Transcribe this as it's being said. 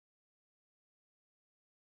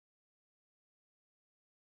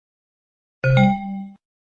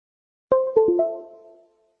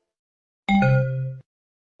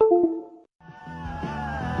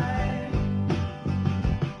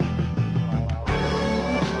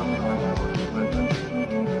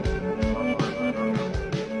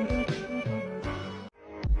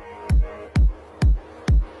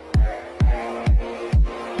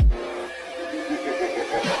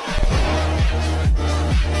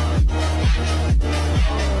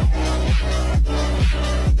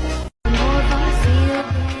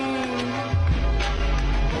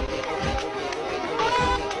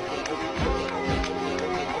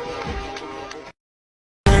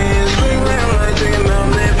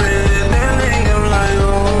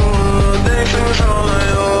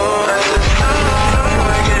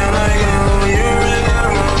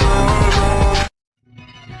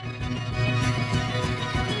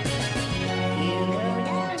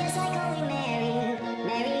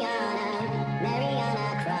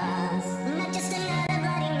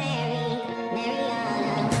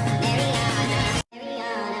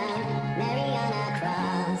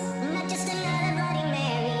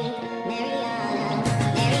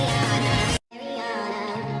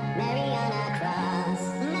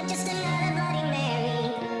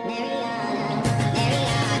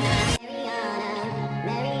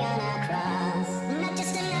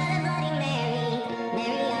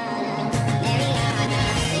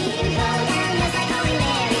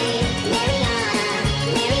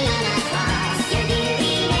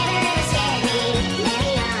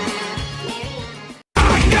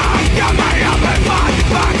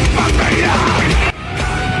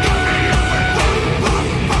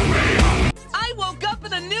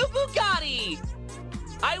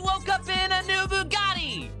I woke up in a new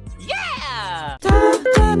Bugatti! Yeah! と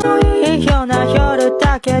てもいいような夜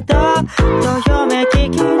だけどどよめき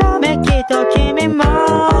きらめきと君も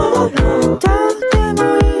とて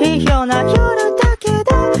もいいような夜だけど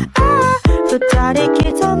二人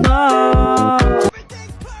刻もう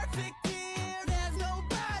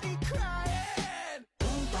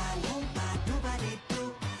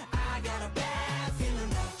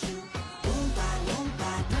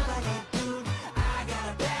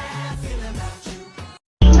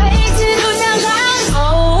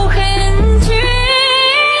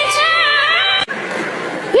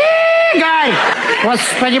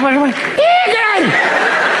Господи, боже мой! Игорь!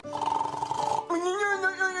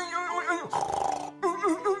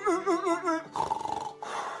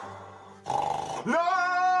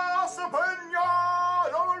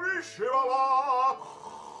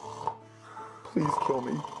 Please kill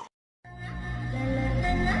me.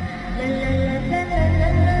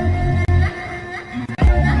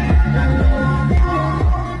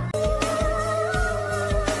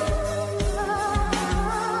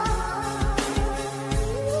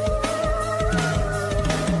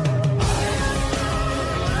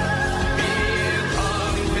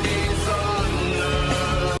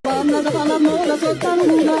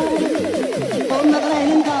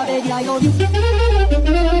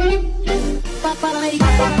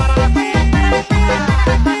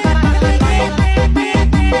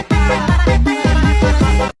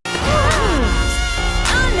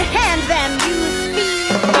 Unhand them, you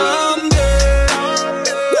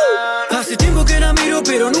Hace tiempo que la miro,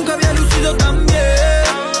 pero nunca había lucido tan bien.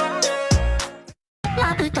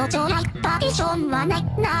 ラブとじゃないパーティションはない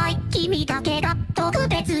君だけが特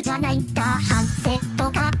別じゃないんだ反省と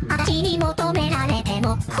か私に求められて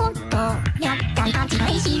も本当やったり勘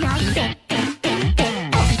違いしないで押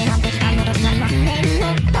してなんて時間の時は忘れるの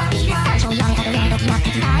バリが最初にやれたとやる時は手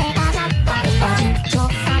伝えたじゃんバリお順調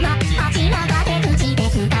様あちらが出口で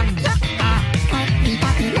すが帰りた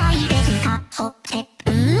くないですかほって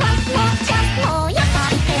うわもうちゃんもうやった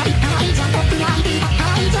りってやりたいじゃん僕はいる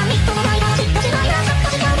はいじゃんみっともないからじっとしないな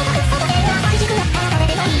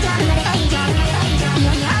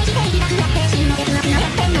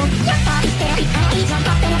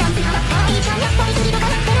やっぱ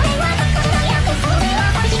り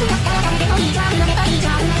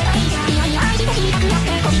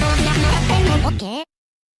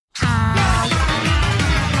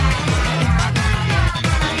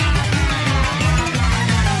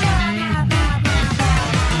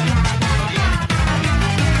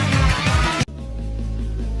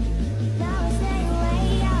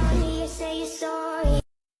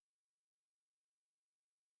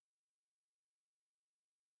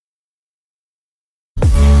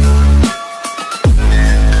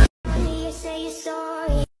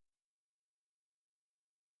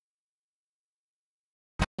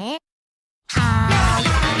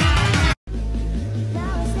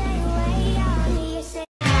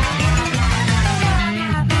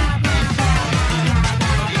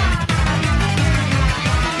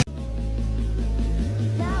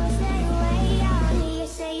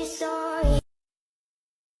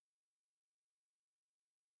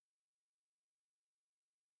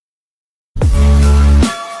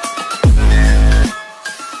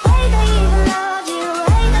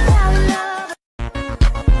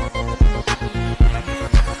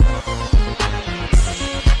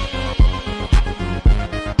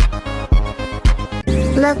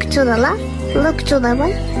Look to the left, look to the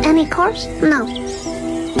right. Any cars? No.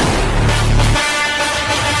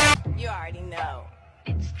 You already know.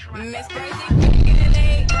 Miss Crazy,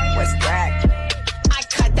 what's that? I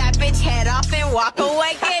cut that bitch head off and walk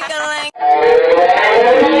away giggling.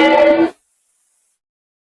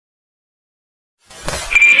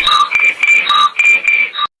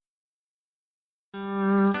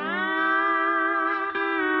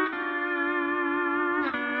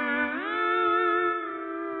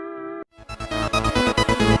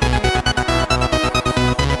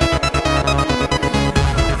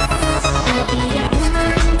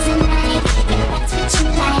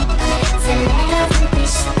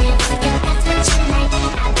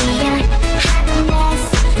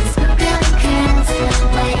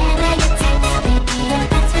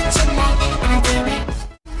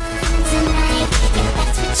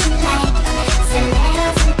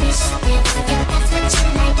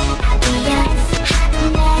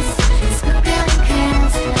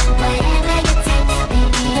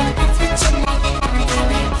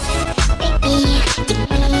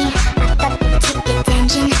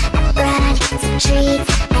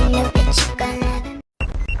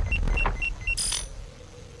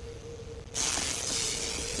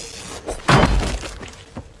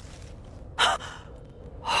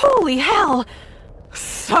 Holy hell!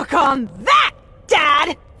 Suck on that,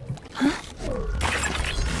 Dad!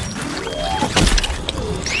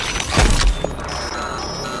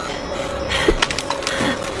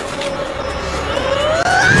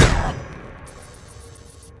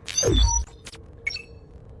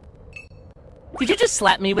 Did you just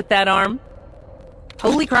slap me with that arm?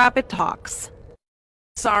 Holy crap, it talks.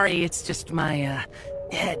 Sorry, it's just my,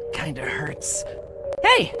 head kinda hurts.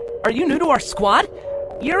 Hey, are you new to our squad?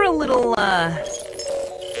 You're a little,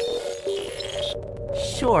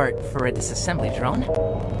 short for a disassembly drone.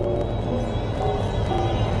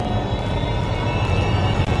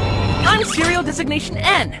 I'm Serial Designation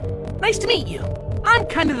N. Nice to meet you. I'm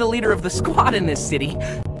kind of the leader of the squad in this city.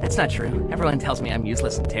 That's not true. Everyone tells me I'm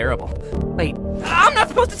useless and terrible. Wait, I'm not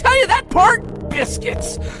supposed to tell you that part?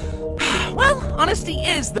 Biscuits. Well, honesty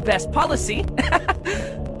is the best policy.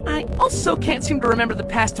 I also can't seem to remember the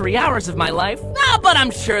past 3 hours of my life. But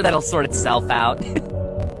I'm sure that'll sort itself out.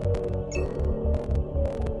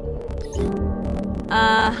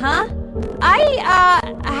 Uh-huh.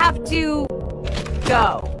 I have to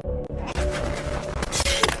go.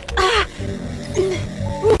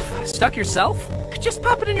 Oof, stuck yourself? Just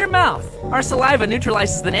pop it in your mouth. Our saliva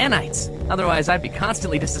neutralizes the nanites. Otherwise, I'd be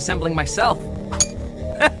constantly disassembling myself.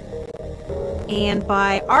 And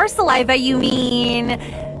by our saliva, you mean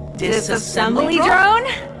disassembly drone?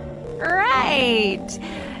 Right.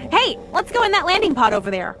 Hey, let's go in that landing pod over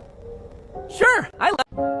there. Sure, I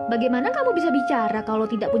love. Bagaimana kamu bisa bicara kalau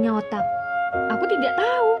tidak punya otak? Aku tidak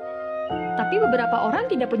tahu. Tapi beberapa orang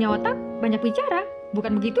tidak punya otak, banyak bicara.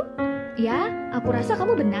 Bukan begitu? Ya, aku rasa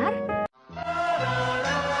kamu benar.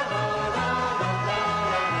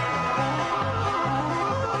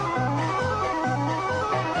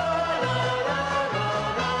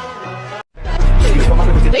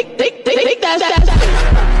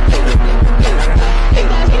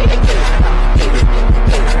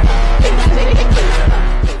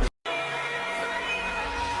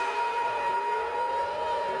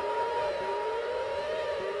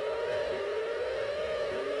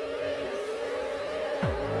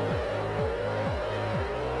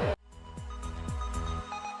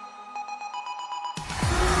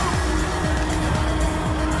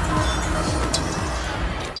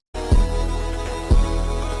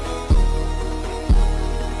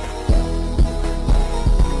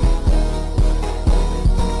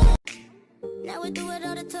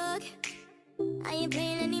 I ain't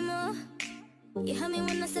playing anymore. You heard me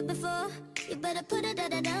when I said before. You better put it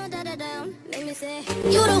down. Make me say,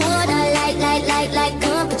 you the one I like.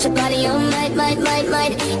 Come on, put your body on might.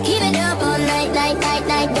 Keep it up all night.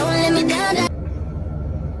 Don't let me down.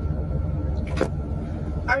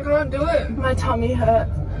 I'm gonna do it. My tummy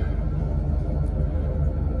hurts.